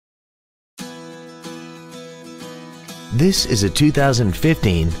This is a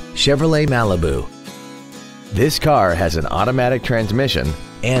 2015 Chevrolet Malibu. This car has an automatic transmission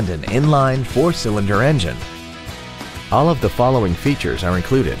and an inline 4-cylinder engine. All of the following features are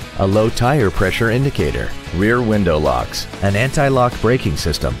included: a low tire pressure indicator, rear window locks, an anti-lock braking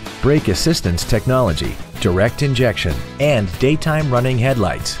system, brake assistance technology, direct injection, and daytime running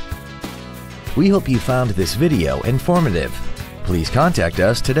headlights. We hope you found this video informative. Please contact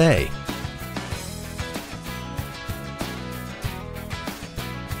us today.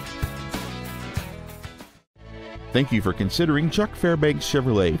 Thank you for considering Chuck Fairbanks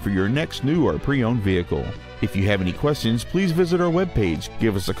Chevrolet for your next new or pre-owned vehicle. If you have any questions, please visit our webpage,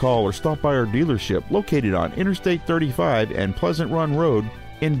 give us a call, or stop by our dealership located on Interstate 35 and Pleasant Run Road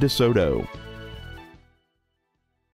in DeSoto.